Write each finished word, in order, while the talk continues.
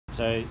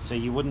So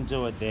you wouldn't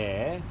do it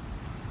there.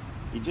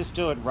 You just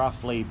do it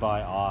roughly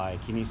by eye.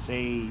 Can you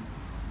see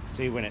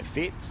when it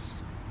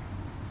fits?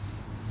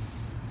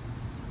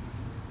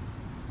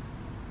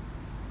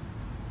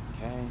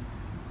 Okay.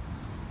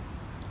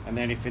 And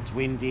then if it's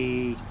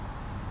windy,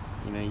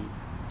 you know, you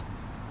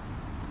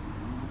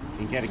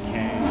can get a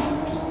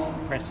can, just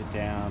press it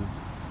down.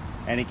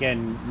 And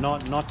again,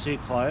 not too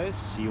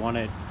close. You want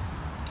it,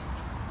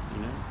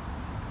 you know,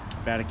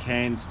 about a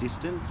can's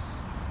distance.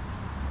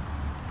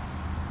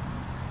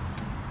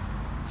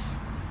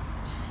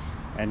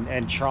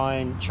 And try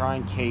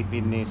and keep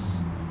in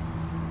this,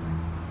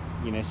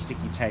 you know,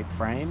 sticky tape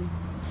frame.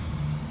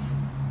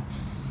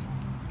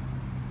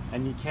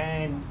 And you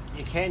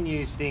can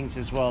use things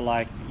as well,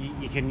 like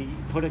you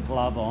can put a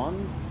glove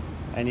on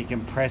and you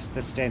can press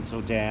the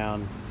stencil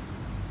down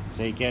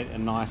so you get a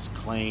nice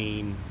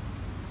clean,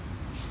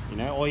 you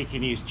know, or you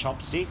can use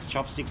chopsticks.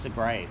 Chopsticks are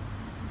great.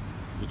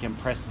 You can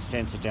press the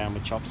stencil down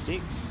with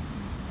chopsticks.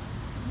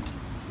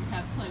 We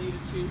have plenty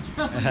to choose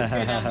from. Let's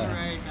go down the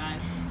road,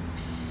 guys.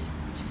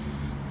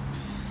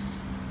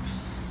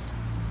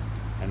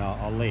 And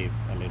I'll leave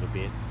a little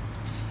bit.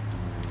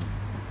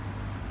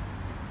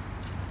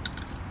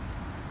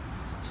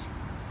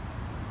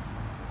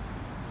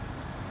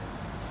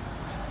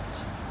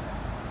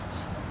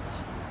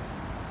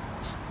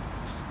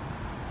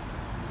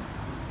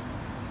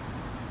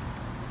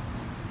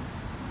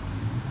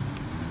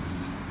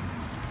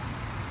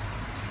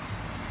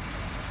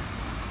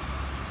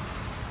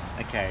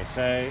 Okay,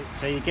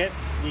 so you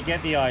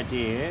get the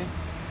idea.